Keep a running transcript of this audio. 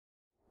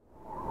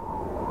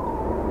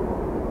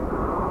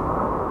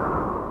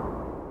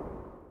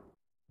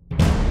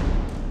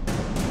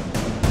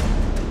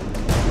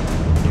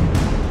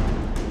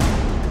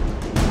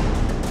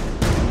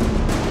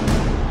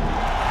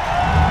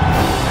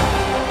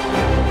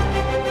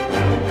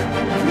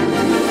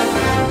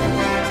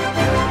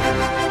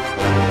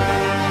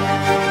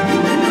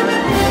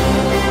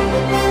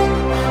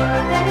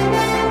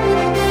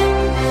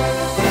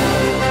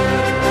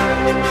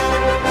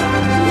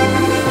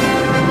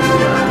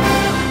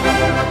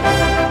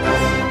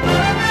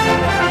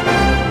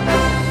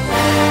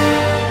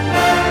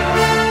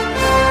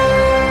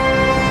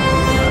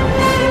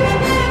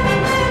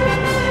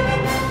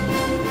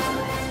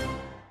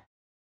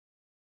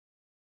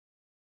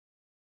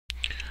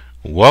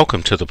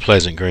Welcome to the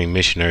Pleasant Green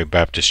Missionary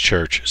Baptist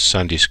Church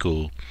Sunday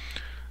School.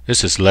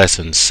 This is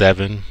Lesson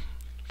 7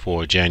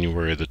 for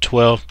January the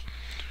 12th,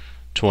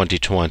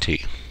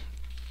 2020.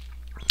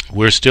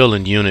 We're still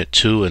in Unit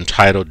 2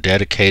 entitled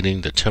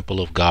Dedicating the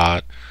Temple of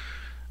God.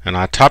 And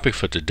our topic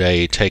for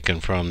today, taken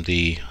from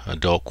the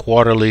Adult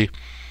Quarterly,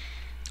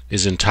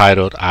 is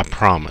entitled I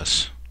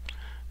Promise.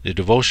 The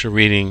devotional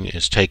reading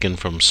is taken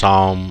from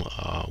Psalm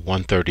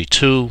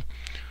 132,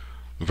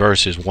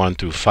 verses 1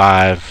 through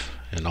 5.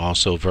 And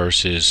also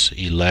verses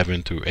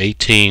 11 through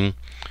 18.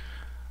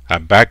 Our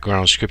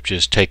background scripture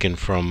is taken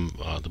from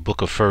the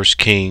book of 1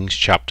 Kings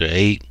chapter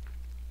 8,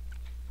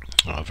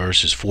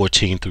 verses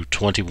 14 through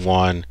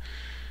 21,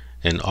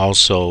 and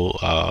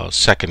also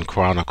 2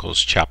 Chronicles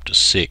chapter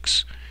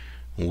 6.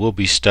 We'll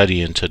be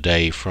studying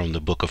today from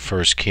the book of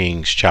 1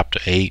 Kings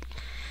chapter 8,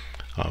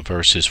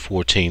 verses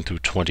 14 through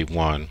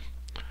 21.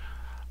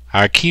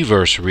 Our key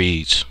verse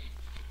reads,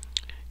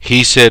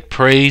 He said,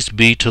 Praise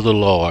be to the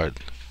Lord,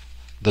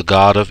 the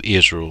God of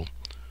Israel,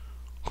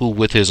 who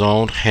with his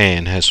own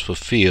hand has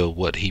fulfilled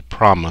what he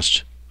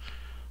promised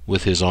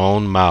with his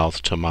own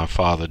mouth to my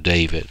father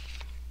David.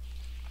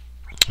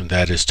 And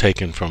that is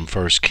taken from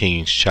 1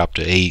 Kings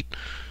chapter 8,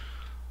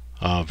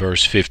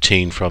 verse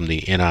 15 from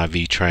the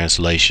NIV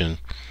translation.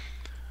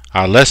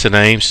 Our lesson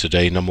aims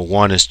today, number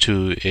one, is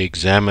to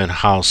examine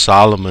how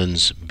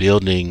Solomon's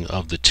building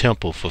of the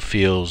temple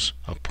fulfills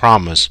a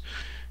promise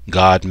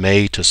God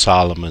made to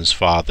Solomon's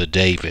father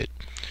David.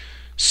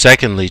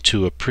 Secondly,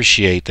 to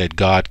appreciate that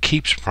God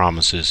keeps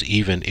promises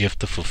even if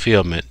the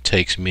fulfillment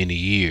takes many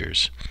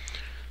years.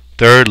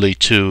 Thirdly,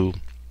 to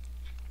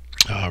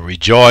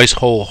rejoice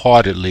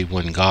wholeheartedly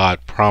when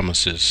God's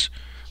promises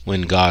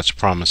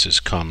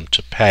come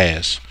to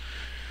pass.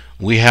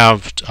 We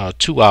have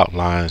two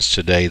outlines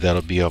today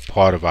that'll be a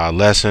part of our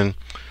lesson.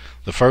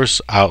 The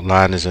first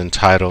outline is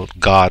entitled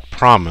God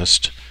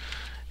Promised,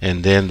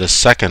 and then the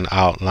second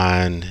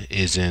outline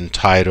is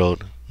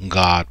entitled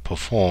God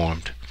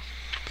Performed.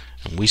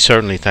 And we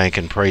certainly thank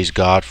and praise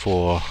God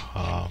for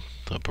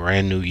the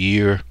brand new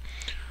year.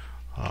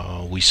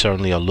 We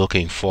certainly are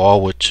looking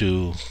forward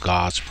to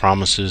God's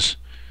promises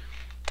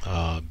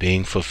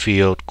being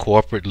fulfilled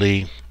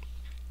corporately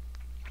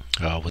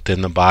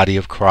within the body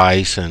of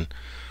Christ, and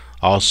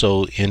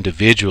also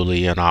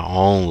individually in our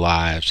own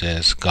lives,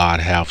 as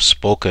God have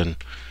spoken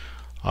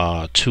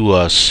to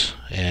us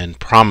and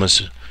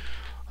promised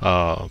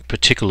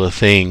particular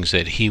things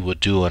that he would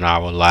do in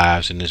our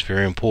lives. And it's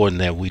very important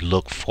that we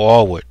look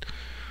forward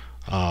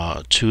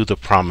to the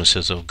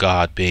promises of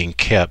God being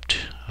kept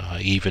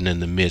even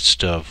in the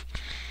midst of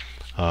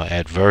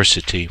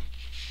adversity.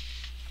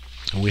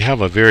 And we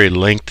have a very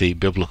lengthy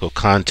biblical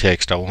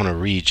context. I want to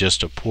read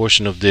just a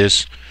portion of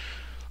this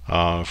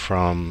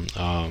from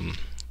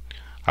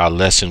our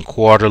lesson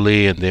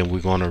quarterly, and then we're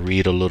going to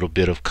read a little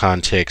bit of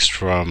context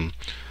from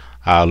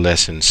our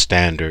lesson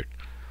standard.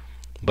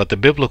 But the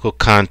biblical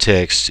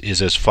context is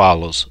as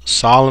follows.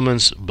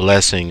 Solomon's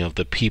blessing of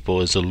the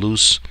people is a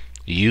loose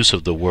use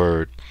of the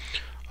word,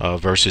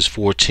 verses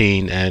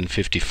 14 and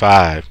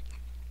 55,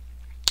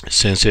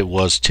 since it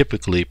was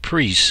typically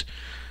priests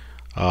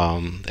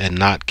and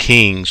not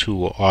kings who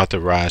were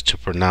authorized to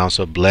pronounce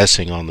a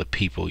blessing on the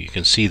people. You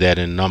can see that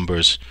in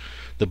Numbers,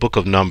 the book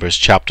of Numbers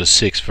chapter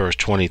 6 verse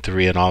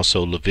 23, and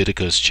also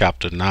Leviticus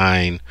chapter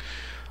 9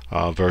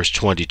 verse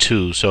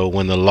 22. So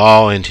when the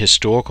law and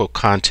historical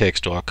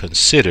context are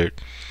considered,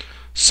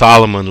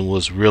 Solomon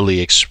was really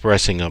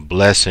expressing a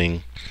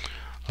blessing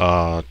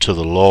to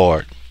the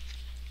Lord.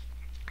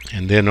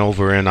 And then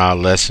over in our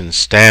lesson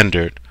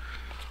standard,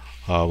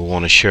 we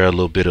want to share a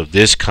little bit of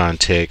this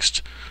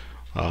context.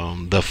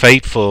 The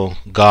faithful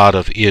God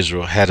of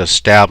Israel had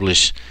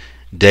established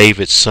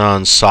David's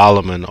son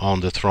Solomon on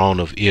the throne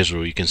of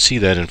Israel. You can see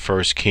that in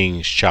 1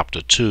 Kings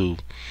chapter 2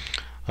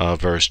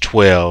 verse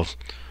 12.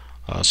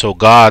 So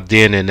God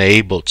then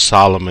enabled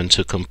Solomon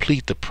to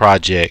complete the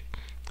project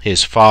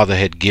his father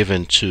had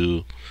given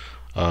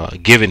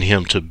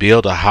him to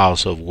build a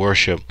house of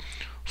worship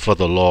for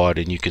the Lord.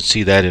 And you can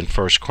see that in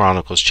 1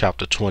 Chronicles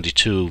chapter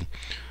 22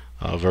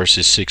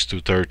 verses 6 through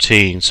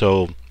 13.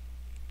 So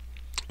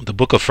the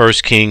book of 1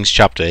 Kings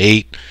chapter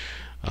 8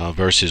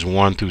 verses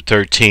 1 through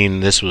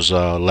 13, this was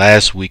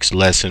last week's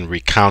lesson,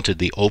 recounted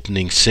the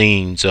opening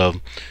scenes of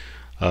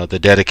the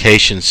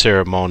dedication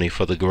ceremony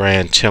for the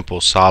grand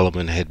temple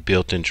Solomon had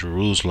built in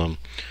Jerusalem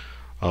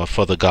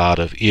for the God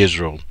of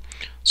Israel.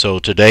 So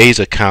today's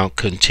account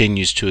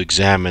continues to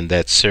examine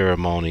that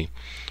ceremony.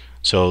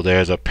 So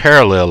there's a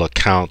parallel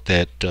account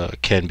that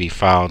can be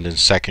found in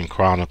 2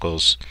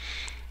 Chronicles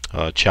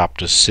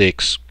chapter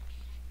 6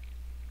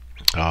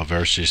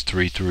 verses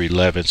 3 through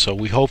 11. So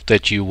we hope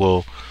that you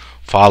will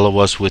follow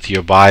us with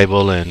your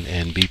Bible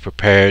and be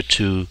prepared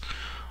to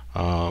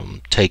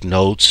take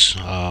notes.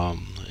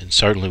 And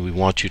certainly we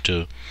want you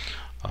to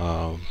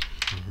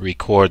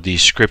record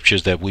these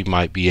scriptures that we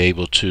might be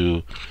able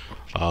to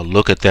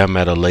look at them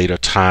at a later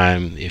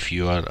time if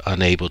you are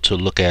unable to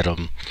look at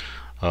them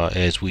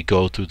as we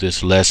go through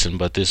this lesson.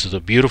 But this is a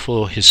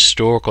beautiful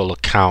historical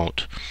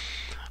account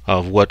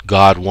of what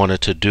God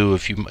wanted to do.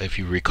 If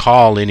you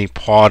recall any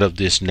part of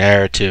this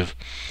narrative,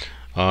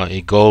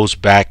 it goes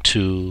back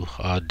to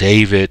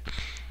David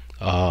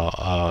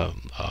uh,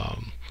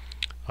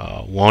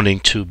 wanting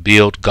to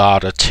build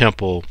God a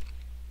temple,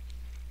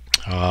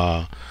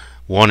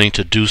 wanting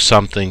to do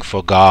something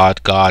for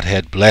God. God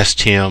had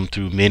blessed him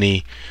through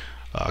many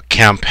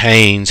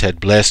campaigns, had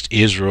blessed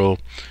Israel,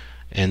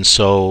 and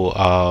so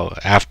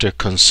after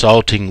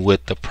consulting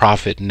with the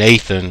prophet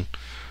Nathan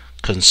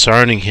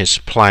concerning his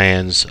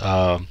plans,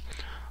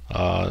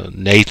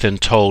 Nathan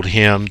told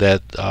him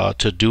that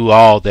to do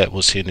all that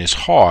was in his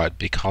heart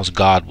because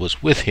God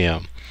was with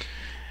him.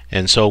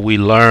 And so we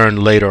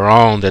learned later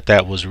on that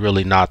that was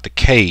really not the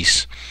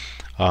case,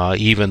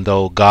 even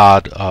though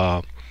God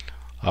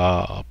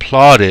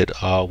applauded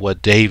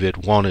what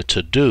David wanted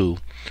to do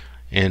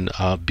in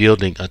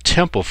building a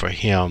temple for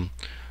him.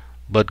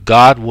 But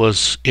God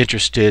was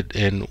interested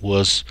and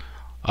was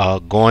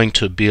going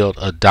to build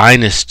a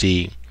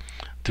dynasty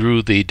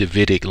through the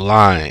Davidic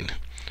line.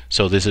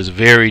 So this is a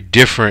very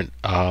different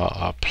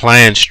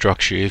plan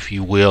structure, if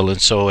you will.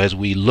 And so as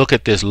we look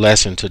at this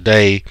lesson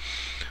today,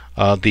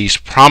 these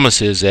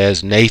promises,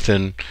 as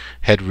Nathan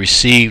had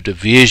received a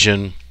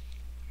vision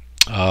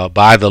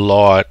by the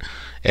Lord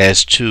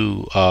as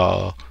to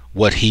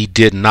what he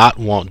did not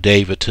want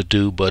David to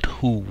do, but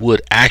who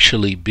would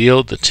actually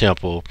build the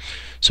temple.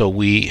 So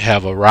we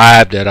have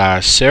arrived at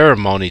our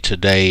ceremony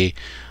today.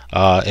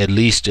 At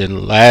least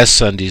in last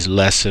Sunday's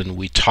lesson,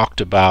 we talked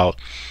about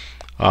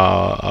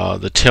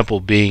the temple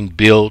being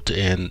built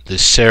and the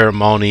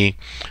ceremony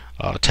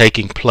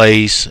taking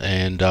place,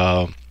 and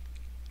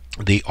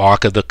the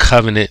Ark of the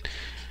Covenant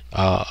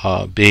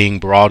being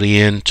brought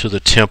into the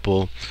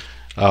temple.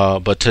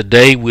 But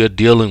today we're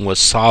dealing with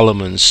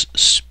Solomon's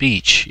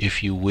speech,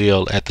 if you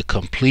will, at the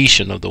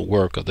completion of the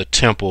work of the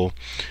temple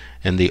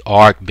and the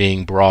ark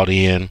being brought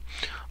in.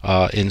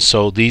 And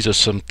so these are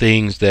some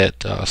things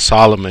that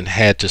Solomon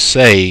had to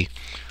say.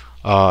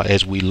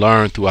 As we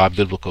learn through our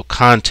biblical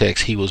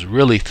context, he was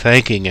really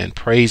thanking and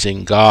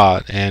praising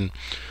God and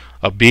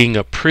being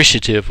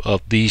appreciative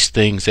of these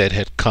things that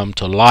had come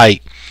to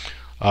light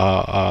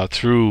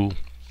through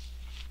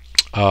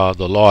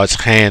the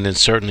Lord's hand, and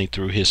certainly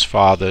through his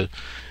father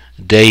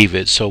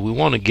David. So we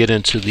want to get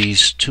into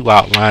these two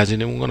outlines,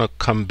 and then we're going to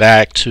come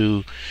back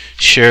to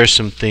share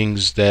some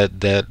things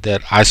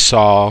that I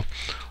saw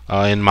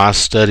in my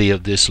study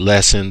of this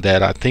lesson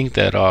that I think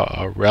that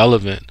are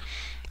relevant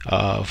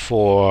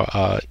for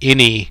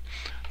any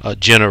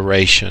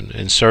generation.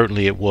 And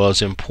certainly it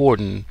was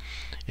important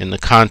in the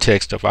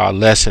context of our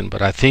lesson.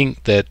 But I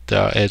think that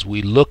as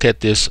we look at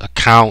this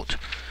account,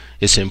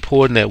 it's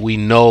important that we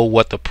know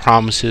what the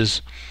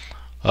promises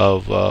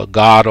of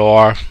God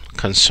are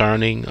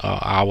concerning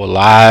our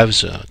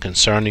lives,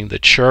 concerning the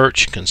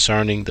church,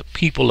 concerning the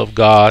people of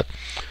God.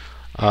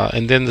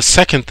 And then the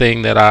second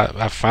thing that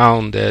I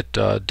found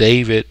that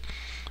David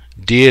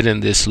did in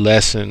this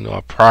lesson,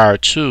 or prior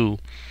to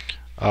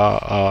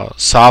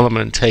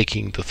Solomon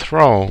taking the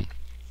throne,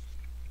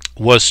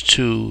 was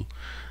to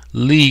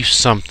leave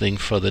something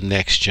for the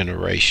next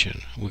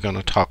generation. We're going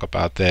to talk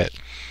about that.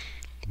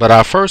 But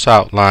our first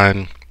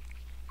outline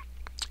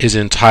is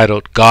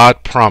entitled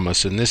God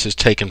Promise, and this is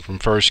taken from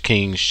 1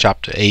 Kings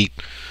chapter 8,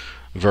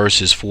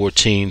 verses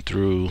 14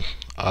 through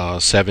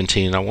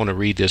 17. I want to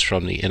read this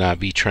from the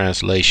NIV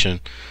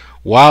translation.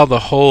 While the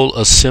whole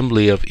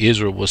assembly of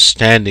Israel was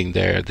standing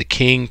there, the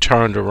king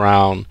turned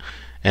around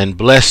and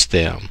blessed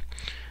them.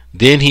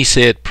 Then he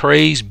said,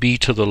 "Praise be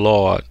to the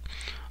Lord,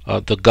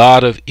 the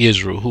God of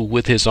Israel, who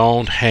with his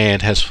own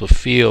hand has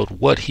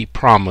fulfilled what he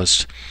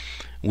promised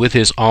with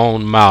his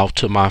own mouth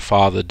to my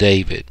father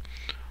David.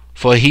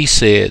 For he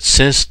said,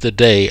 since the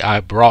day I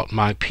brought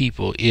my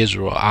people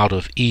Israel out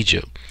of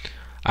Egypt,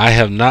 I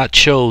have not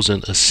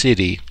chosen a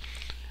city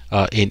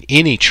in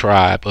any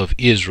tribe of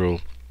Israel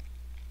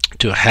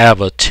to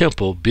have a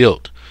temple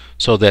built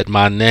so that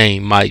my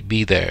name might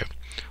be there.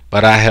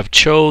 But I have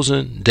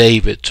chosen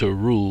David to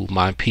rule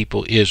my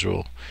people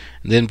Israel."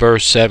 And then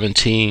verse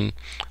 17,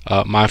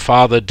 my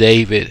father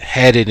David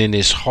had it in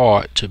his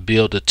heart to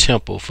build a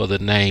temple for the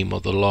name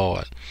of the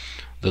Lord,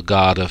 the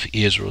God of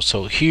Israel.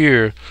 So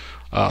here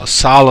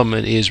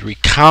Solomon is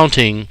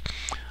recounting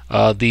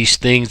these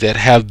things that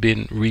have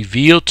been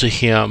revealed to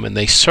him, and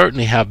they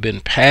certainly have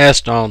been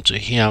passed on to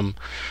him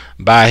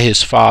by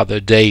his father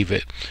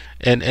David.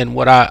 And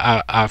what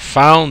I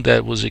found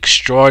that was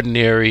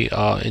extraordinary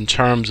in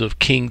terms of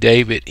King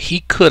David, he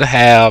could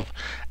have,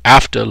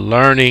 after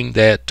learning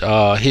that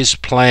his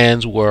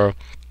plans were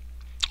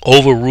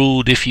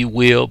overruled, if you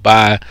will,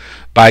 by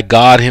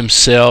God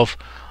himself,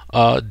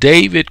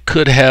 David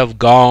could have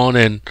gone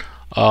and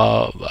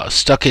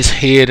stuck his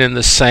head in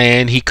the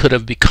sand. He could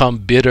have become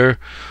bitter.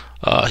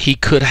 He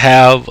could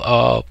have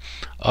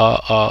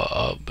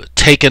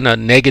taken a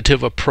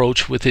negative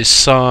approach with his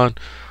son.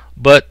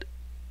 But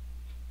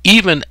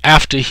even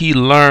after he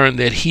learned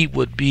that he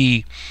would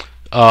be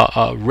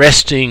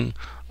resting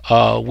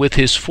with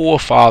his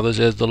forefathers,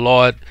 as the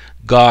Lord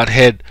God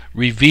had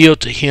revealed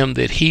to him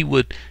that he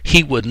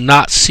would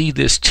not see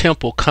this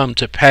temple come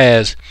to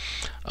pass,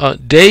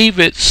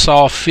 David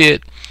saw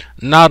fit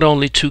not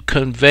only to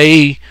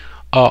convey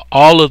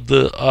all of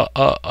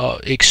the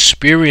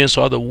experience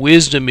or the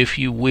wisdom, if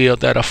you will,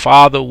 that a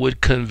father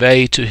would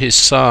convey to his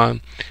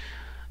son.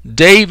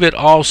 David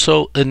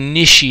also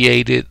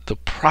initiated the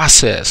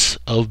process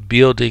of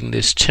building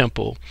this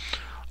temple,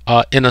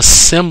 and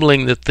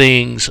assembling the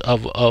things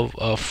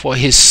for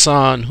his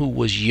son, who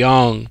was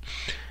young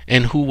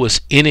and who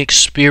was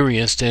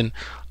inexperienced. And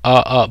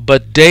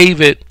but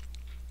David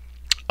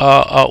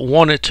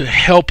wanted to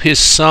help his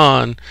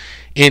son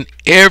in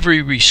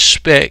every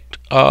respect.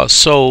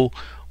 So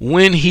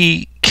when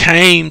he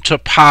came to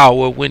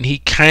power, when he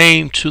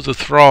came to the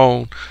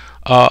throne,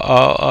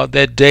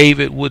 that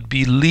David would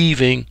be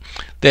leaving,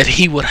 that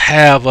he would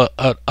have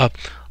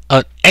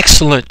an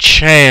excellent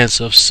chance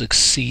of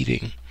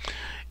succeeding.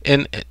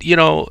 And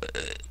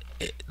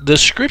the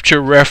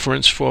scripture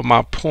reference for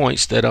my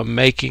points that I'm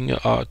making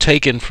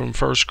taken from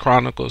 1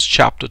 Chronicles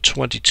chapter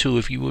 22,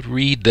 if you would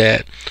read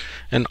that,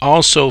 and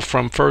also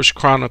from 1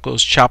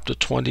 Chronicles chapter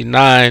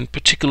 29,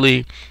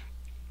 particularly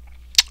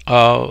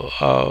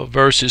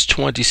verses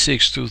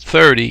 26 through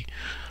 30.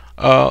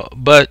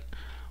 But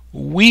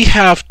we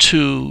have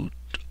to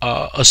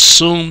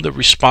assume the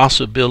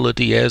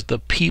responsibility as the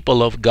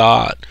people of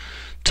God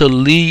to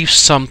leave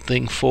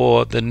something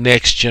for the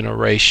next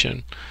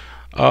generation.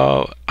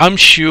 I'm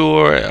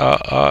sure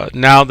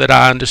now that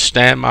I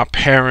understand my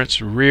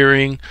parents'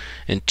 rearing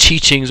and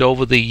teachings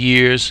over the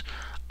years,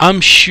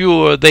 I'm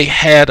sure they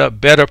had a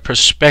better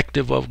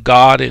perspective of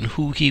God and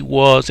who He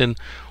was and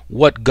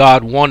what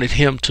God wanted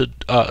them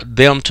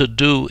to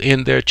do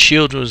in their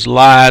children's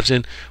lives.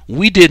 And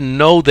we didn't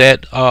know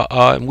that,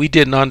 and we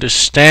didn't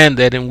understand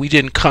that, and we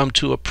didn't come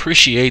to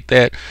appreciate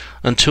that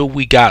until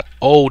we got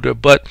older.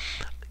 But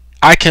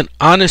I can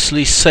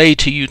honestly say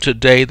to you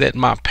today that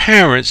my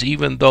parents,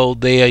 even though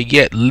they are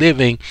yet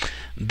living,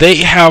 they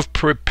have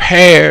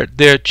prepared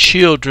their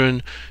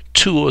children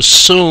to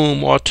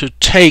assume or to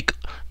take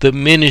the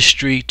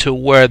ministry to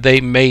where they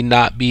may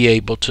not be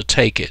able to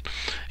take it.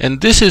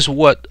 And this is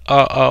what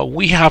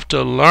we have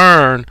to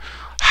learn,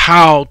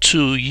 how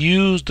to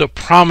use the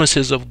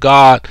promises of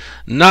God,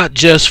 not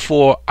just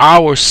for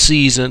our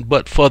season,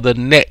 but for the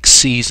next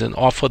season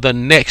or for the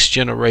next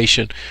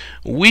generation.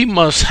 We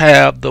must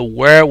have the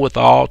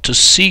wherewithal to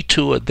see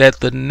to it that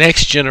the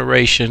next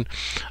generation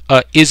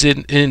is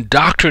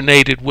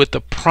indoctrinated with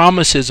the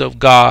promises of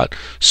God.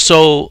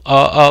 So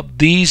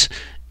these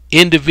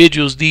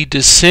individuals, the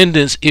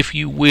descendants, if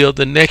you will,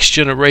 the next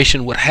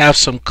generation would have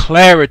some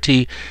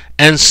clarity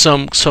and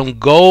some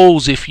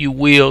goals, if you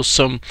will,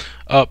 some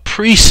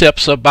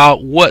precepts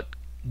about what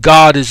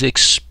God is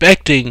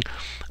expecting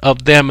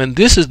of them. And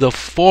this is the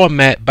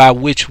format by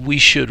which we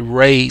should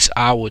raise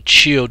our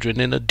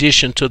children, in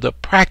addition to the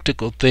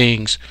practical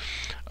things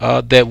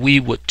that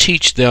we would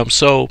teach them.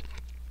 So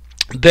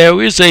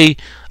there is a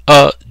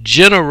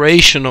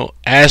generational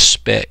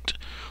aspect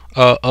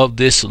of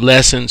this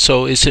lesson.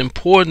 So it's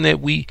important that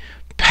we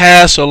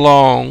pass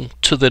along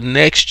to the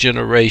next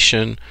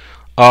generation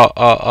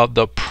of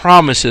the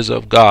promises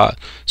of God.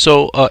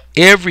 So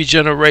every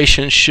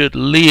generation should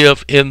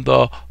live in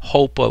the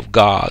hope of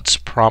God's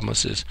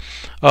promises.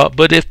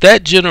 But if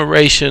that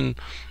generation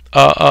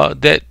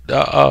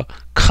that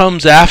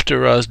comes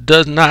after us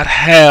does not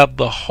have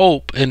the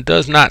hope and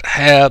does not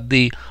have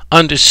the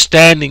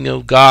understanding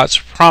of God's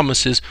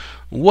promises,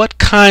 what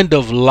kind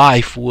of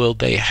life will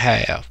they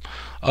have?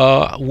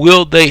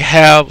 Will they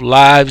have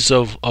lives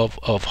of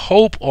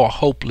hope or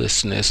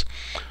hopelessness?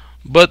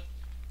 But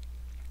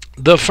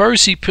the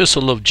first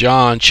epistle of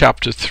John,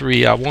 chapter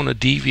 3, I want to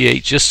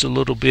deviate just a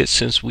little bit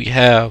since we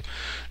have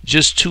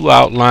just two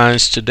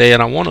outlines today,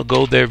 and I want to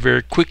go there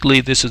very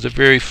quickly. This is a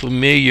very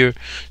familiar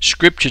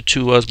scripture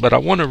to us, but I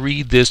want to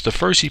read this. The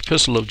first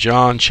epistle of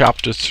John,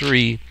 chapter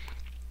 3,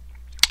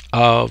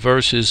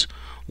 verses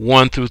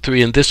 1 through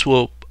 3, and this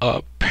will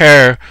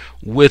pair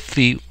with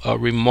the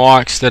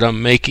remarks that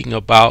I'm making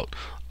about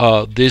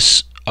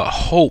this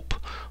hope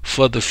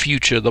for the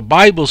future. The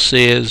Bible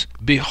says,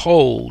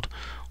 "Behold,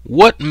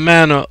 what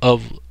manner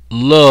of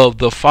love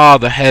the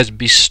Father has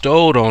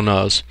bestowed on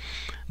us,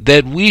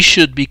 that we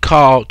should be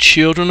called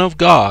children of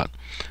God.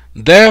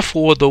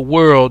 Therefore the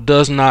world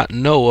does not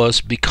know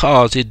us,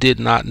 because it did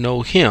not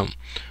know Him."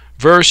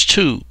 Verse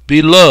 2,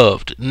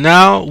 "Beloved,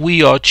 now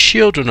we are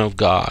children of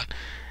God,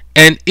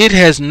 and it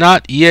has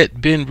not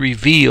yet been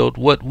revealed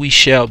what we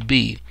shall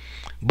be.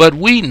 But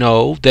we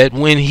know that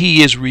when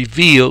He is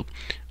revealed,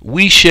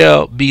 we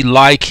shall be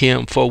like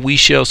Him, for we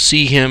shall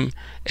see Him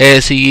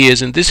as He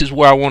is." And this is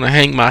where I want to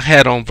hang my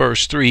hat on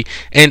verse 3.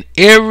 "And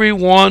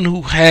everyone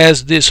who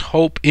has this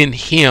hope in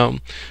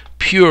Him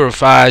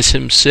purifies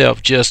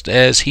himself just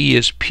as He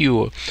is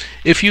pure."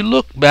 If you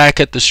look back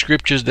at the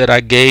scriptures that I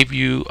gave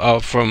you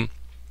from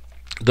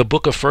the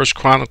book of 1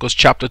 Chronicles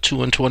chapter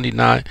 2 and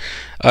 29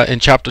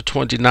 and chapter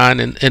 29,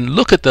 and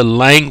look at the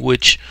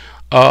language,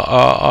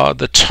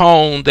 the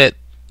tone that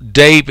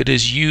David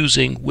is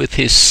using with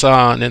his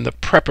son and the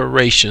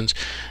preparations.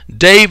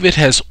 David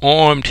has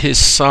armed his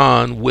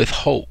son with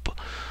hope.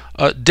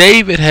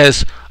 David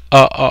has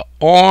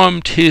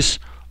armed his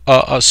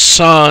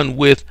son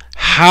with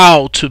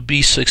how to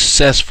be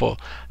successful,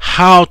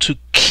 how to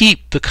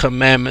keep the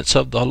commandments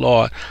of the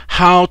Lord,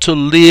 how to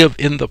live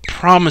in the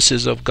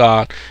promises of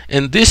God.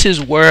 And this is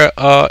where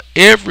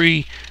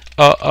every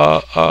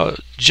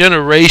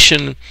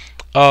generation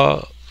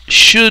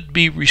should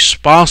be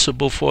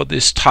responsible for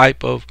this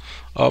type of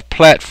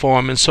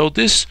platform. And so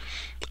this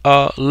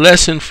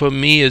lesson for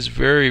me is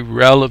very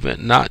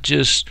relevant, not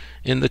just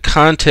in the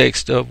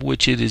context of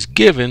which it is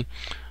given,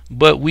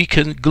 but we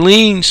can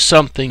glean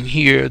something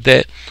here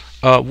that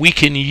we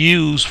can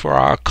use for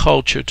our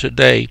culture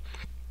today.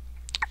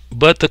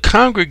 But the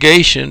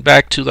congregation,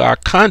 back to our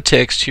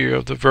context here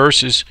of the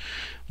verses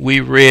we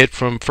read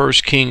from 1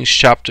 Kings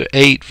chapter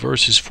 8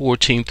 verses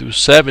 14 through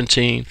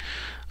 17,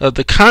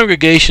 the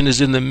congregation is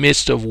in the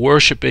midst of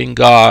worshiping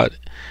God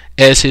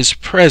as his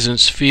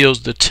presence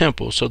fills the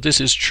temple. So this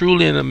is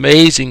truly an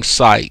amazing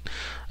sight,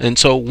 and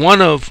so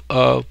one of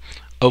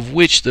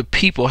which the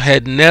people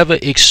had never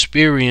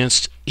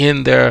experienced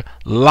in their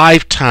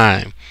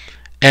lifetime.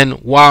 And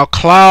while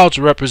clouds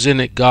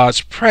represented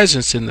God's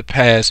presence in the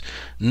past,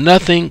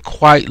 nothing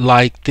quite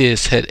like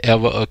this had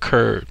ever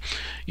occurred.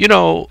 You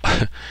know,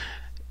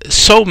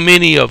 so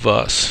many of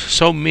us,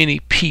 so many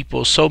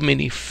people, so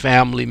many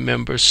family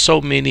members, so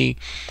many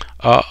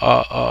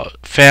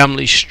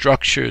family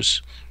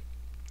structures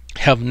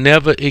have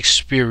never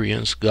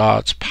experienced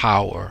God's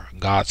power,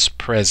 God's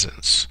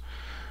presence.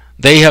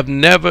 They have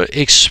never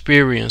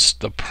experienced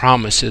the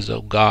promises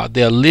of God.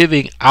 They're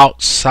living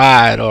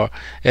outside, or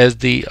as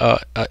the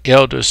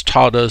elders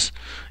taught us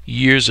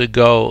years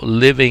ago,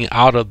 living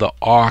out of the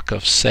ark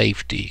of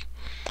safety.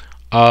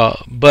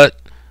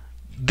 But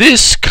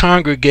this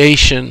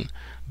congregation,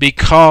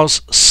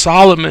 because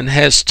Solomon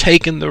has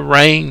taken the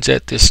reins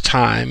at this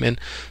time, and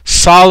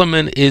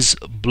Solomon is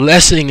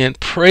blessing and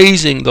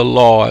praising the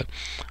Lord,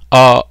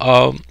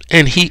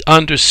 and he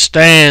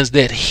understands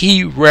that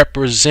he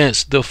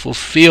represents the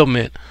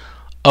fulfillment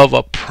of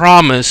a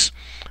promise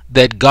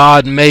that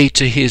God made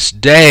to his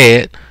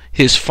dad,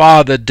 his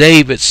father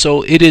David.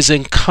 So it is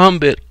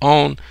incumbent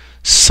on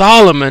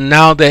Solomon,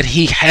 now that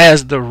he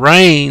has the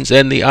reins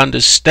and the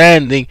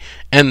understanding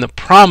and the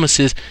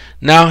promises,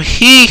 now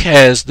he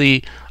has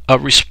the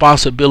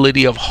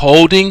responsibility of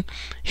holding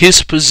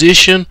his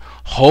position,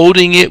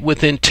 holding it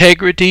with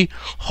integrity,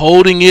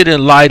 holding it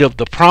in light of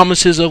the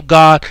promises of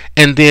God,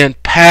 and then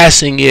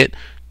passing it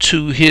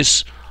to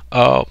his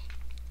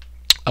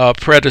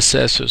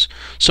predecessors.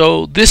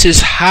 So this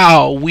is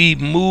how we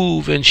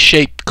move and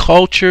shape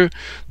culture.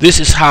 This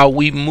is how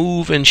we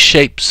move and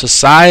shape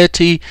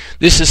society.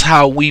 This is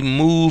how we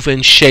move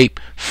and shape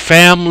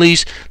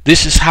families.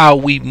 This is how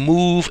we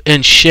move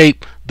and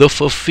shape the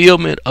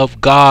fulfillment of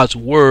God's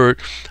word.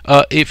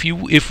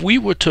 If we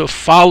were to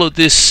follow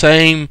this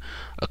same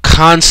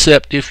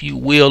concept, if you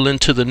will,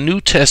 into the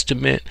New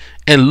Testament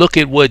and look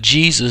at what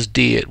Jesus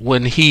did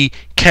when he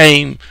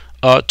came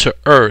to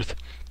earth.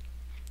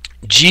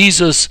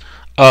 Jesus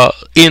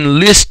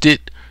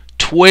enlisted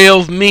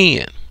 12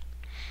 men,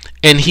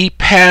 and he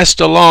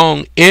passed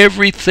along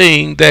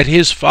everything that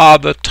his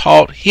Father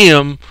taught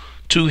him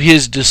to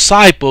his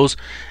disciples.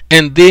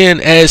 And then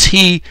as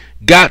he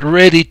got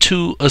ready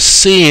to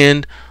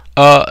ascend,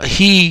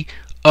 he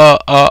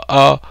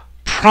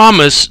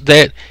promised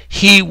that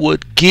he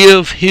would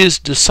give his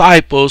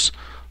disciples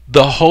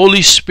the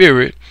Holy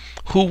Spirit,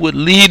 who would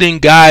lead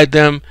and guide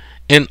them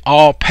in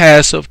all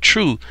paths of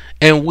truth.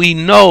 And we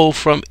know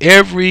from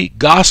every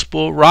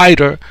gospel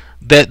writer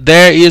that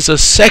there is a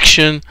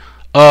section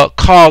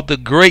called the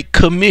Great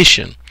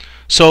Commission.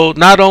 So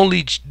not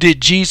only did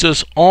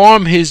Jesus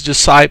arm his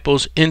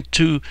disciples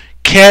into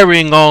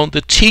carrying on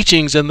the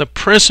teachings and the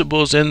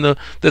principles and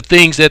the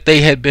things that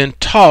they had been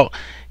taught,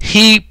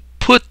 he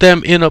put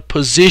them in a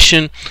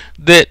position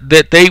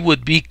that they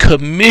would be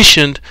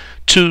commissioned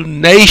to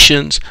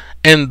nations,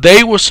 and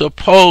they were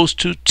supposed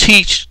to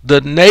teach the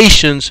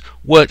nations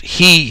what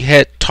he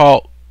had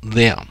taught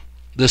them.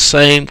 The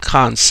same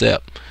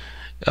concept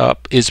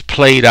is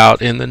played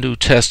out in the New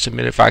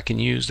Testament, if I can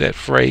use that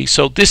phrase.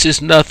 So this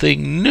is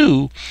nothing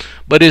new,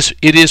 but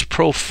it is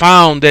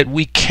profound that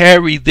we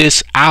carry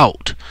this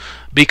out,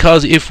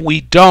 because if we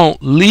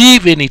don't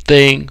leave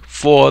anything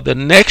for the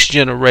next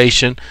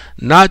generation,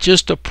 not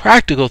just the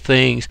practical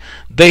things,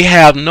 they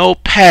have no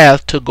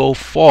path to go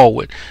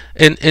forward.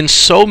 And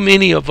so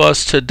many of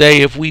us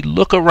today, if we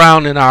look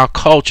around in our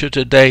culture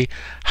today,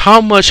 how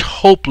much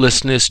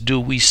hopelessness do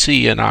we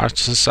see in our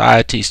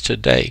societies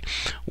today?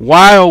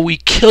 Why are we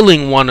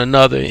killing one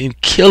another and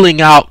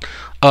killing out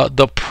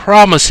the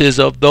promises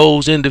of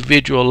those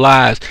individual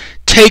lives,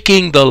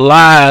 taking the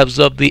lives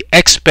of the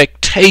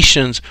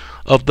expectations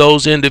of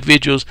those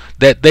individuals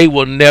that they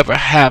will never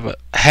have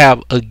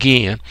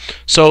again?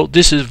 So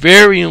this is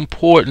very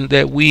important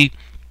that we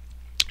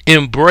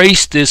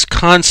embrace this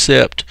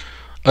concept,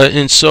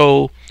 and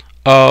so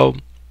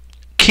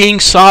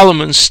King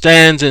Solomon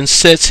stands and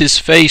sets his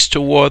face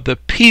toward the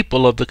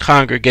people of the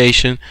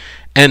congregation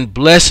and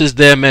blesses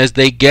them as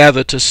they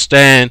gather to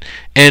stand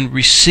and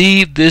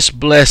receive this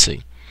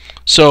blessing.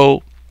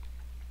 So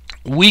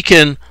we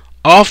can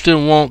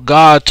often want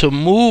God to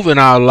move in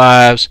our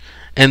lives,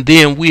 and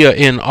then we are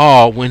in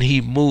awe when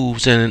he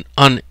moves in an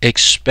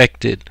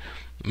unexpected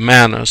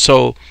manner.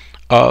 So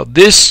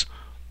this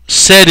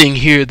setting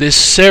here, this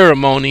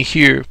ceremony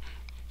here,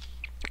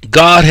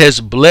 God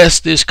has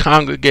blessed this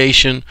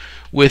congregation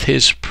with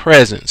his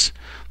presence.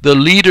 The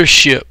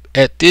leadership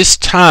at this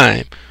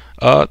time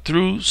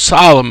through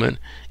Solomon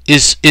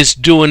is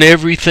doing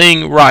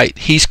everything right.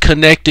 He's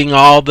connecting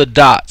all the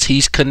dots.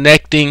 He's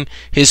connecting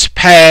his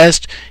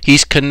past,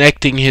 he's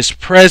connecting his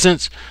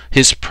present,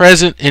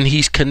 and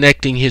he's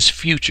connecting his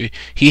future.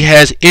 He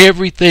has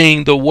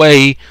everything the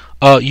way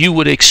you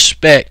would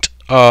expect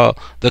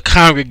the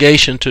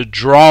congregation to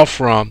draw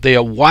from. They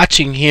are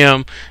watching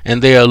him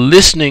and they are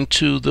listening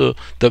to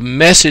the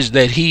message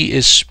that he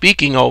is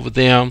speaking over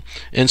them.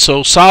 And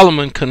so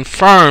Solomon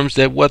confirms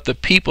that what the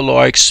people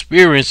are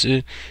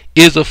experiencing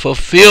is a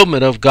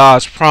fulfillment of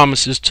God's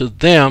promises to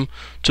them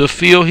to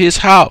fill his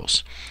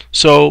house.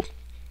 So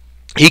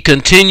he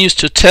continues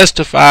to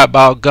testify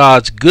about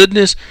God's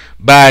goodness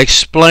by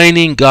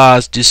explaining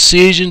God's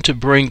decision to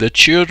bring the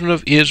children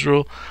of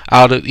Israel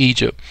out of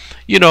Egypt.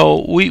 You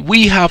know,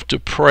 we have to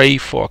pray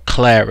for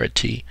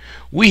clarity.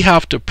 We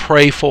have to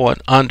pray for an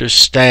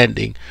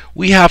understanding.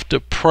 We have to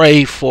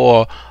pray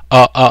for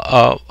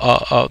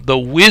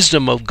the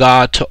wisdom of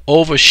God to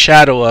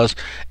overshadow us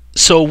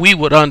so we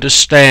would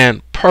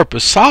understand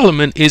purpose.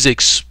 Solomon is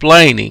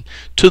explaining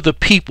to the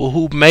people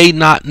who may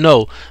not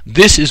know,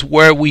 this is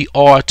where we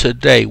are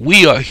today.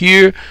 We are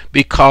here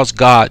because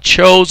God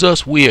chose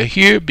us. We are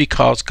here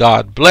because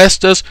God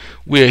blessed us.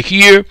 We are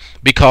here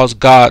because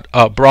God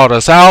brought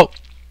us out.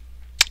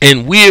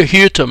 And we are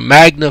here to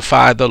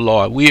magnify the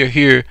Lord. We are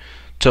here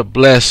to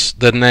bless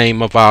the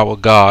name of our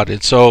God.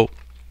 And so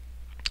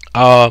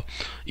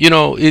you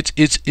know,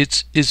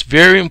 it's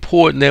very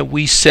important that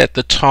we set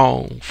the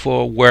tone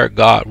for where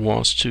God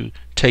wants to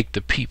take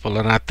the people.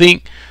 And I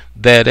think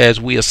that as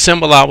we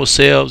assemble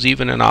ourselves,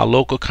 even in our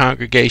local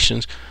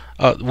congregations,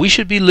 we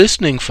should be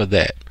listening for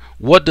that.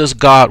 What does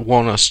God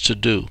want us to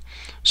do?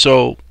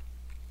 So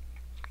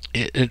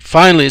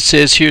finally it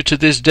says here, to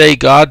this day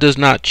God does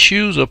not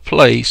choose a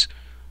place,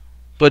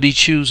 but he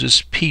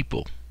chooses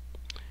people.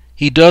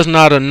 He does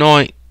not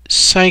anoint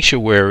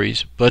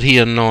sanctuaries, but he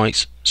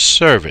anoints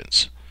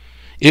servants.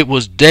 It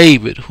was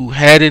David who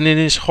had it in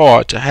his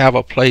heart to have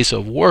a place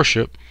of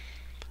worship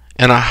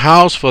and a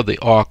house for the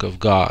ark of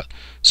God.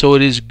 So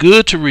it is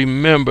good to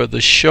remember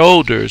the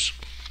shoulders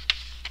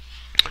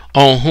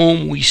on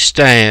whom we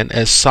stand,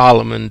 as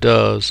Solomon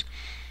does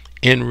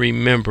in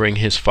remembering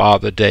his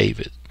father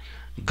David.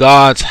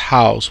 God's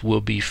house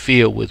will be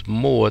filled with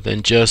more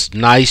than just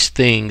nice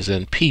things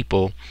and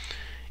people.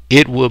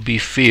 It will be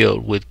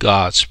filled with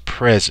God's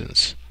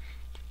presence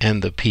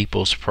and the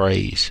people's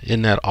praise.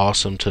 Isn't that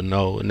awesome to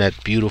know? Isn't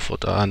that beautiful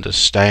to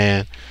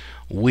understand?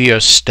 We are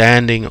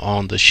standing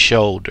on the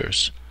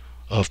shoulders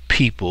of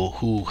people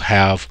who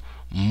have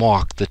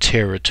marked the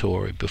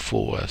territory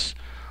before us.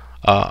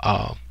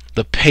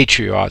 The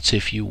patriarchs,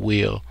 if you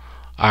will,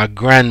 our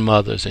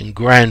grandmothers and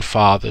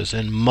grandfathers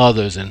and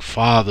mothers and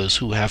fathers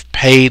who have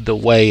paved the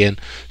way, and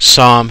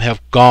some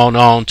have gone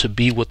on to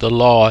be with the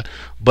Lord,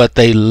 but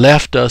they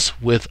left us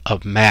with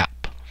a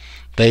map.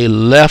 They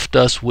left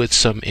us with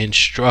some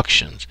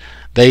instructions.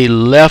 They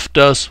left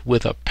us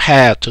with a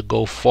path to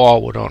go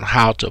forward on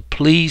how to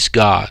please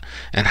God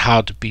and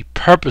how to be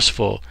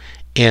purposeful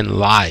in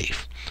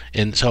life.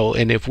 And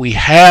if we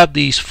have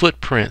these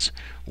footprints,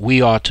 we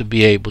ought to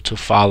be able to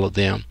follow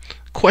them.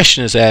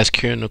 Question is asked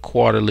here in the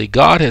quarterly.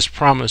 God has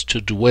promised to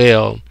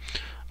dwell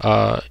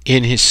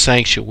in his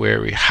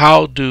sanctuary.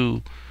 How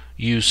do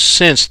you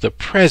sense the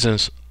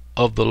presence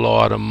of the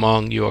Lord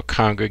among your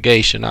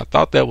congregation? I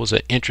thought that was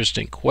an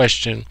interesting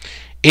question,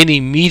 and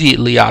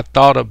immediately I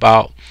thought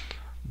about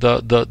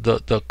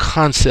the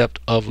concept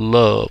of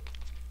love.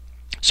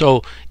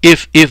 So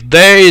if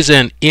there is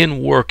an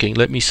inworking,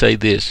 let me say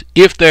this,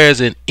 if there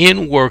is an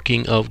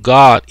inworking of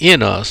God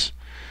in us,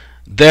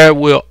 there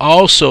will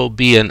also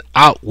be an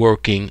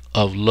outworking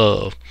of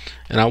love.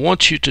 And I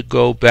want you to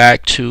go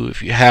back to,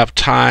 if you have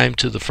time,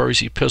 to the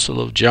first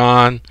epistle of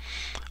John,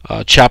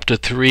 chapter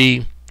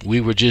 3. We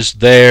were just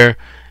there,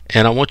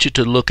 and I want you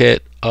to look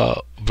at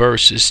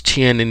verses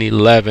 10 and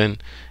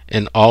 11,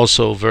 and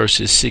also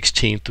verses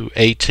 16 through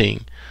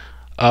 18.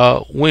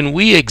 When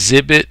we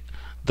exhibit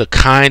the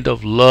kind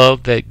of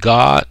love that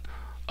God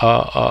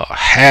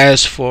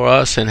has for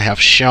us and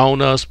have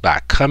shown us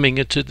by coming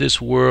into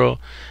this world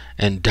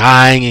and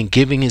dying and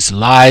giving his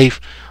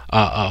life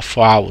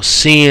for our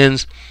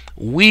sins,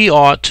 we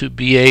ought to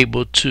be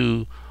able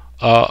to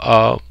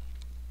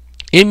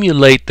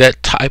emulate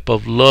that type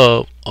of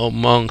love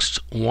amongst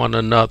one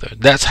another.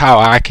 That's how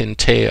I can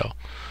tell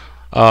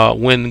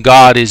when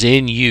God is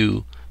in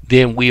you,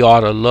 then we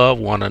ought to love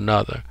one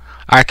another.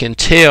 I can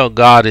tell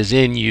God is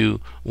in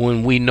you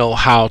when we know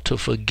how to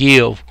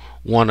forgive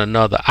one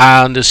another.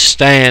 I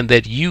understand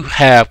that you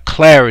have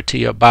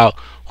clarity about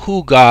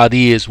who God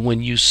is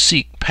when you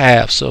seek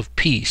paths of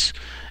peace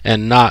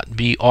and not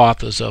be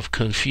authors of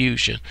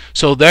confusion.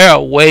 So there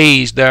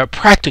are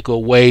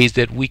practical ways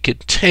that we could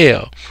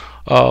tell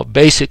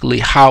basically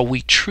how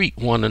we treat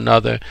one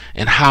another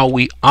and how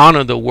we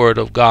honor the Word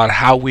of God,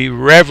 how we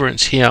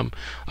reverence Him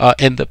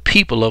and the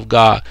people of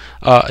God.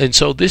 And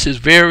so this is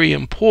very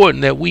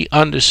important that we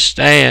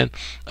understand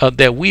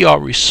that we are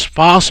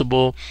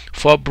responsible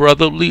for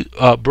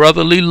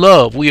brotherly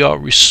love. We are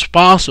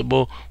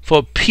responsible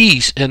for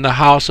peace in the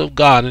house of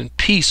God and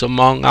peace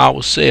among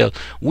ourselves.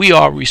 We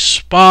are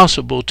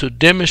responsible to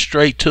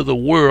demonstrate to the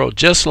world,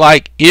 just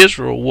like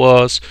Israel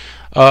was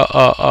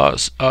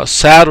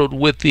saddled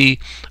with the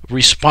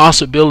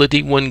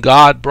responsibility when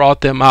God brought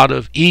them out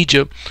of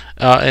Egypt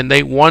and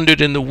they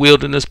wandered in the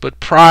wilderness. But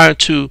prior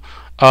to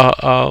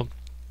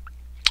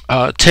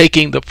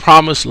taking the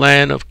promised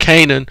land of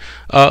Canaan,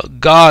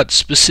 God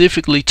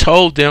specifically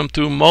told them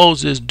through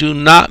Moses, do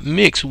not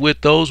mix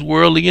with those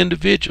worldly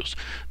individuals.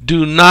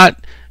 Do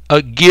not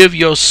give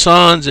your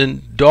sons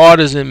and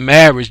daughters in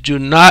marriage. Do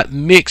not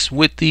mix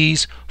with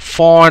these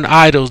foreign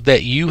idols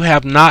that you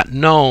have not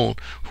known,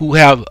 who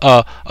have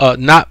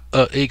not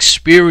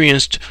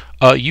experienced.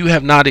 You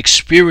have not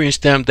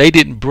experienced them. They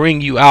didn't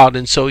bring you out.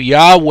 And so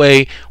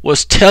Yahweh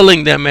was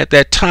telling them at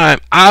that time,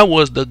 I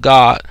was the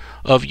God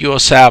of your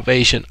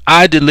salvation.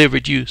 I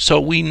delivered you. So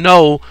we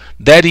know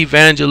that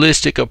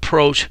evangelistic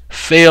approach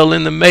failed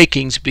in the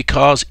makings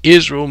because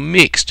Israel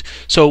mixed.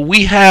 So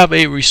we have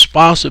a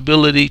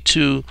responsibility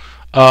to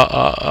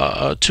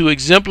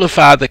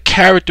exemplify the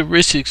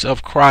characteristics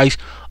of Christ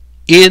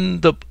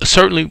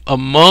certainly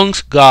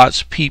amongst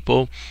God's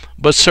people,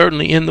 but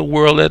certainly in the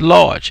world at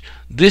large.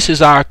 This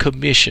is our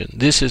commission.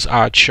 This is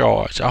our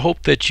charge. I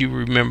hope that you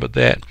remember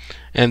that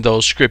and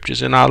those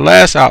scriptures. And our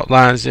last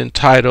outline is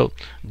entitled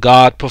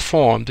God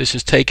Performed. This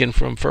is taken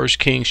from 1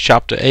 Kings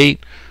chapter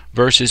 8,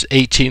 verses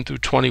 18 through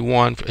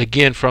 21,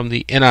 again from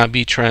the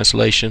NIV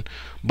translation.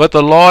 But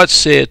the Lord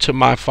said to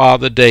my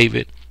father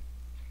David,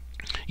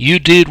 you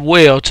did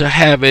well to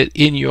have it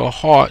in your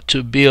heart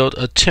to build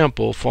a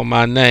temple for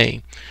my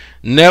name.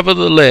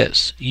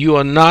 Nevertheless, you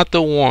are not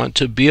the one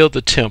to build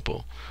the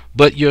temple,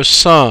 but your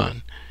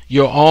son,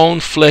 your own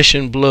flesh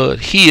and blood.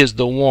 He is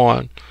the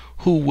one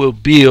who will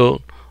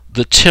build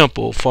the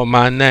temple for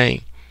my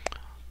name.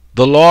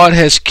 The Lord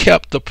has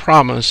kept the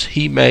promise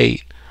he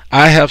made.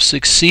 I have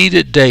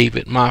succeeded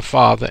David, my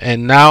father,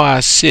 and now I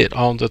sit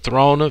on the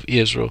throne of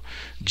Israel,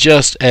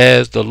 just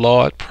as the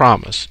Lord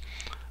promised.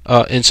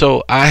 And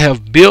so I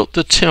have built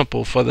the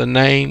temple for the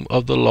name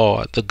of the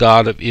Lord, the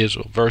God of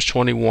Israel. Verse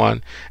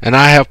 21, and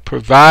I have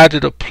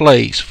provided a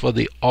place for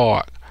the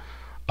ark,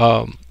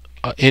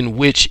 in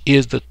which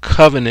is the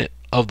covenant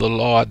of the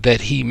Lord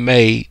that he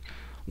made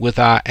with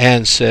our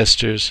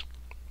ancestors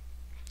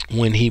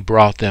when he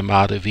brought them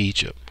out of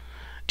Egypt.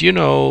 Do you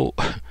know,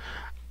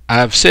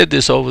 I've said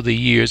this over the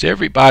years,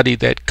 everybody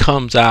that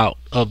comes out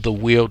of the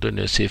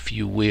wilderness, if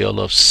you will,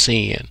 of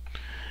sin,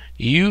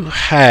 you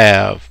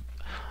have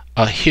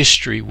a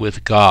history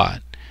with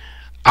God.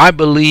 I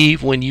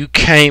believe when you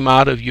came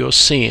out of your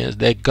sins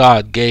that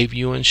God gave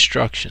you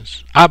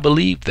instructions. I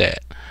believe that.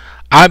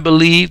 I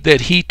believe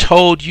that he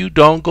told you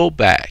don't go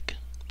back.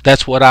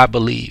 That's what I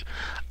believe.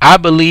 I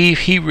believe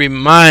he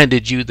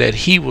reminded you that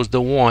he was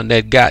the one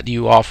that got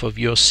you off of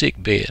your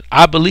sick bed.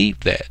 I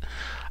believe that.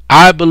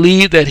 I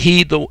believe that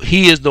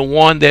he is the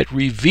one that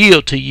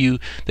revealed to you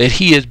that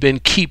he has been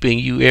keeping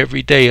you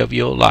every day of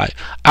your life.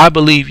 I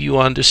believe you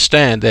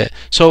understand that.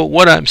 So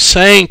what I'm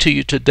saying to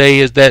you today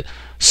is that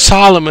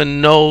Solomon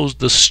knows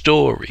the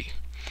story.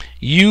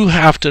 You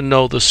have to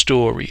know the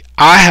story.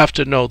 I have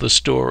to know the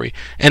story.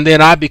 And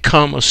then I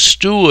become a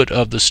steward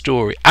of the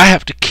story. I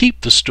have to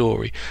keep the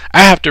story. I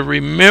have to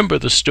remember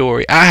the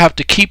story. I have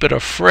to keep it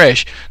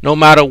afresh no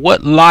matter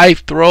what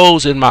life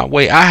throws in my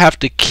way. I have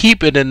to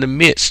keep it in the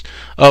midst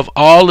of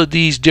all of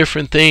these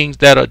different things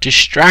that are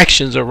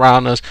distractions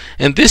around us.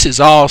 And this is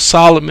all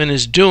Solomon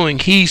is doing.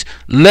 He's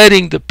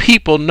letting the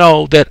people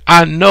know that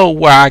I know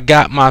where I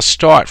got my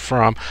start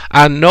from.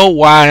 I know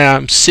why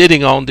I'm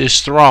sitting on this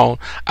throne.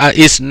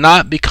 It's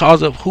not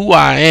because of who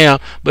I am,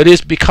 but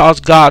it's because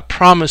God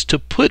promised to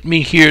put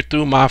me here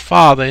through my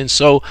father, and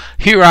so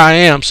here I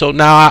am. So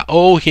now I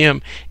owe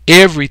him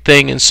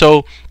everything, and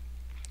so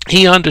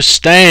he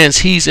understands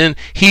he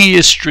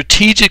is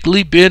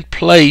strategically been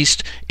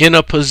placed in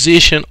a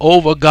position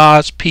over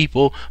God's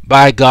people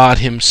by God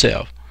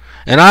himself.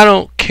 And I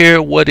don't care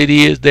what it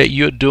is that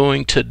you're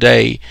doing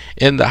today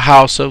in the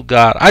house of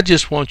God. I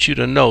just want you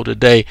to know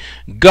today,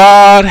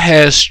 God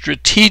has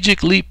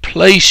strategically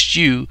placed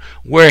you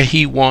where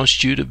he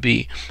wants you to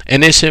be.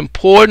 And it's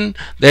important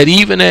that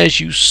even as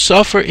you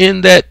suffer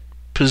in that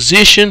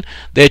position,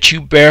 that you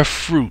bear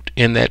fruit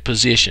in that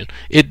position.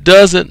 It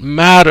doesn't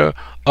matter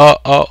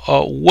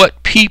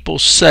what people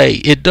say.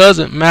 It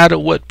doesn't matter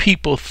what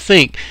people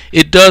think.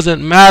 It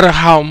doesn't matter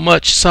how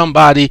much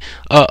somebody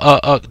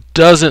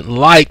doesn't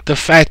like the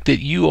fact that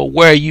you are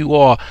where you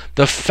are.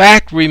 The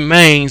fact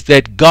remains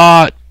that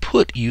God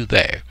put you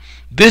there.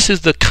 This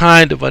is the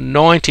kind of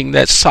anointing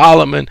that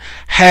Solomon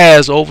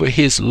has over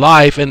his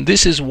life, and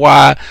this is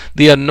why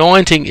the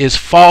anointing is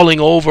falling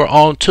over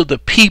onto the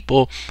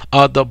people,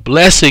 the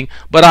blessing.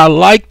 But I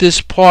like this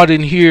part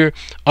in here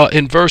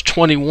in verse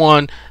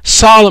 21.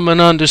 Solomon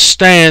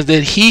understands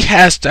that he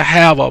has to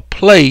have a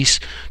place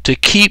to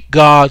keep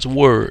God's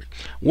word.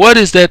 What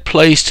is that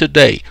place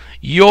today?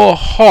 Your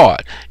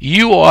heart.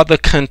 You are the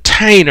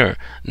container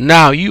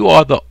now. You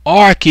are the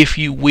ark, if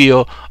you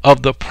will,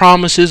 of the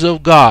promises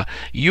of God.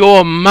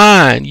 Your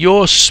mind,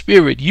 your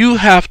spirit, you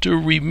have to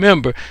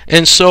remember.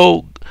 And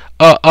so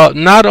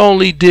not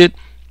only did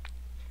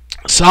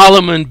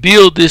Solomon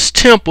build this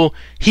temple,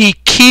 he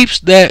keeps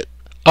that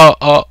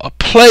a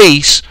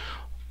place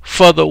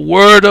for the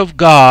word of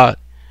God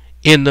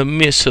in the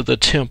midst of the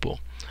temple.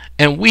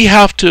 And we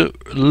have to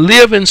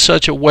live in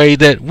such a way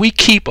that we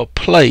keep a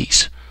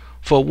place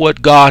for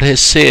what God has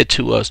said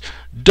to us.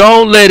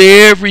 Don't let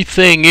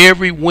everything,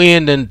 every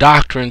wind and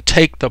doctrine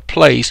take the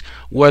place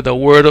where the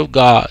word of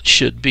God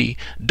should be.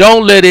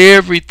 Don't let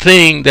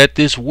everything that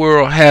this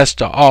world has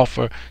to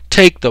offer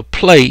take the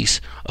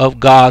place of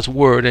God's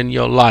word in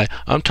your life.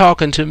 I'm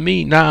talking to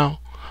me now,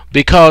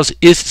 because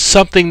it's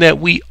something that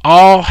we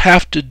all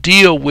have to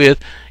deal with.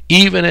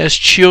 Even as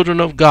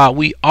children of God,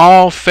 we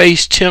all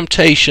face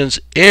temptations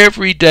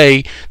every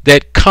day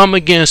that come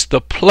against the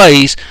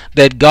place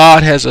that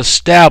God has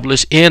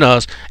established in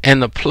us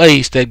and the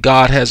place that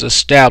God has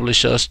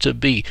established us to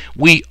be.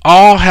 We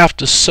all have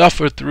to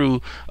suffer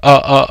through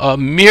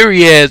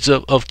myriads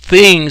of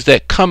things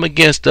that come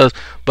against us.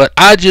 But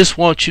I just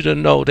want you to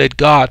know that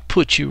God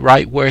put you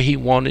right where he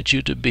wanted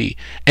you to be.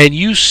 And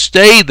you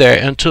stay there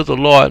until the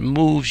Lord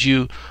moves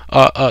you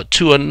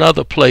to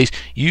another place.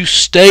 You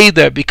stay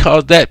there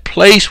because that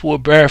place will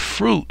bear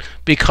fruit,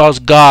 because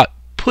God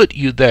put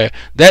you there.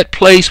 That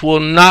place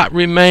will not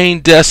remain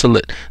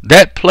desolate.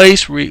 That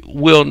place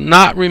will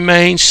not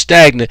remain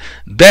stagnant.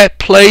 That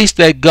place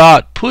that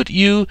God put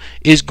you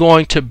is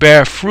going to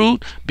bear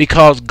fruit,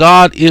 because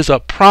God is a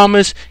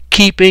promise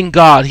keeping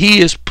God.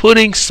 He is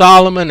putting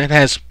Solomon and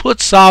has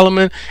put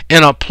Solomon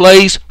in a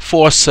place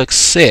for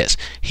success.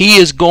 He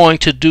is going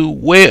to do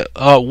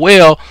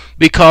well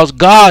because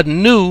God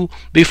knew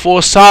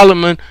before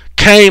Solomon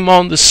came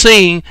on the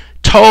scene,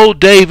 told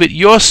David,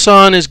 your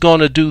son is going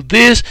to do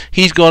this,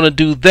 he's going to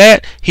do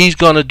that, he's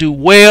going to do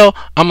well,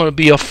 I'm going to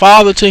be a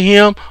father to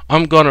him,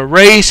 I'm going to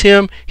raise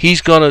him, he's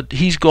going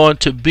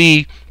to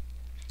be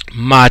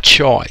my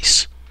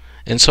choice.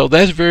 And so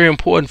that's very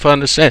important for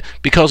understand,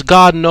 because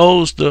God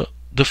knows the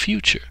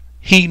future.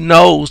 He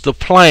knows the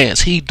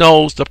plans. He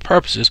knows the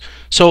purposes.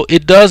 So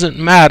it doesn't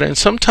matter. And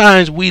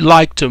sometimes we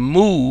like to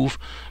move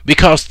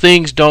because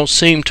things don't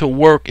seem to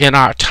work in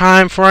our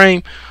time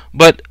frame.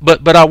 But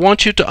I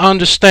want you to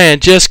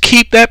understand, just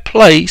keep that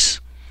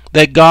place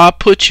that God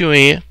put you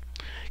in.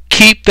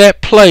 Keep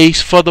that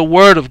place for the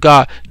word of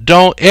God.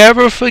 Don't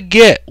ever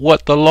forget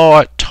what the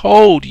Lord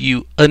told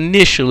you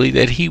initially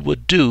that he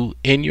would do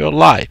in your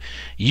life.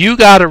 You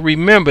got to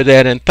remember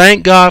that, and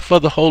thank God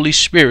for the Holy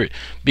Spirit,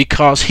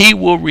 because he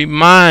will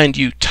remind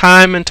you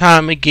time and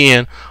time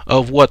again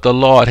of what the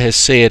Lord has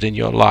said in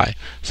your life.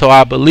 So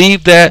I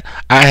believe that.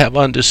 I have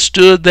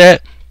understood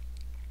that.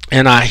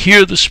 And I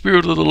hear the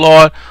Spirit of the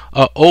Lord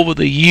over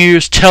the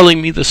years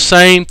telling me the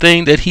same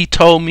thing that he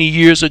told me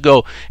years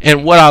ago.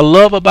 And what I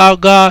love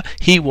about God,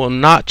 he will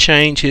not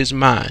change his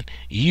mind.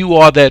 You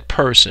are that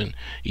person.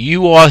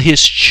 You are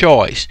his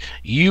choice.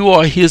 You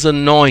are his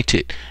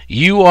anointed.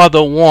 You are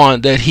the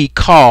one that he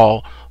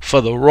called for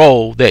the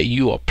role that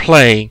you are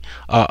playing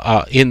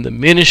in the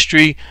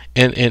ministry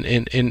and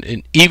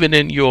even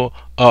in your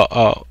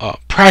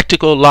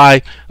practical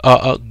life.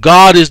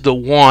 God is the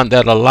one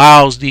that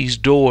allows these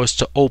doors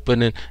to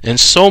open, and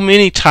so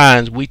many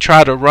times we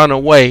try to run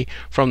away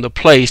from the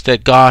place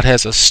that God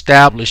has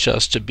established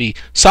us to be.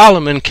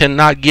 Solomon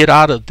cannot get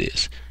out of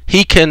this.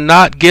 He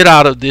cannot get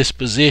out of this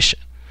position.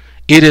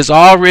 It has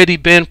already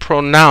been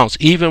pronounced.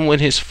 Even when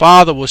his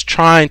father was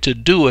trying to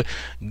do it,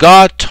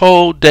 God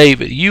told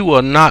David, you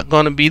are not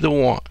going to be the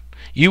one.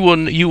 You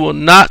will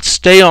not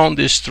stay on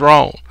this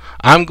throne.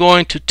 I'm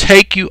going to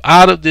take you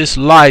out of this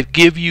life,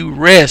 give you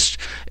rest,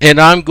 and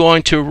I'm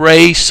going to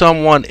raise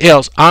someone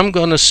else. I'm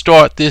going to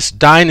start this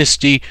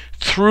dynasty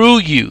through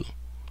you,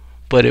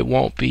 but it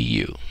won't be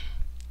you.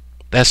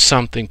 That's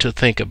something to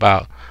think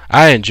about.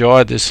 I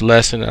enjoyed this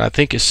lesson, and I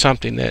think it's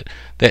something that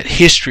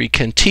history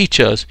can teach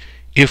us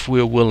if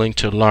we're willing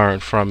to learn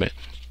from it.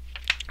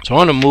 So I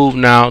want to move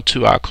now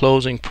to our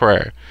closing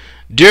prayer.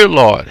 Dear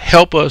Lord,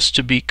 help us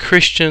to be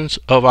Christians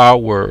of our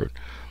word.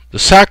 The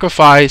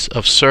sacrifice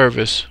of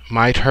service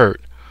might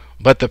hurt,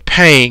 but the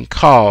pain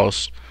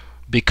caused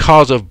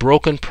because of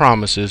broken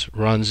promises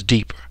runs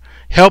deeper.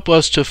 Help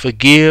us to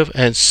forgive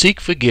and seek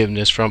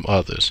forgiveness from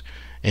others.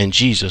 In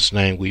Jesus'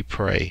 name we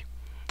pray.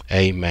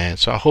 Amen.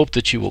 So I hope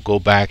that you will go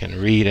back and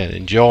read and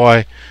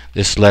enjoy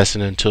this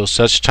lesson until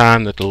such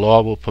time that the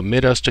Lord will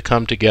permit us to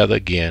come together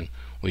again.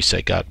 We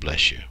say God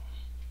bless you.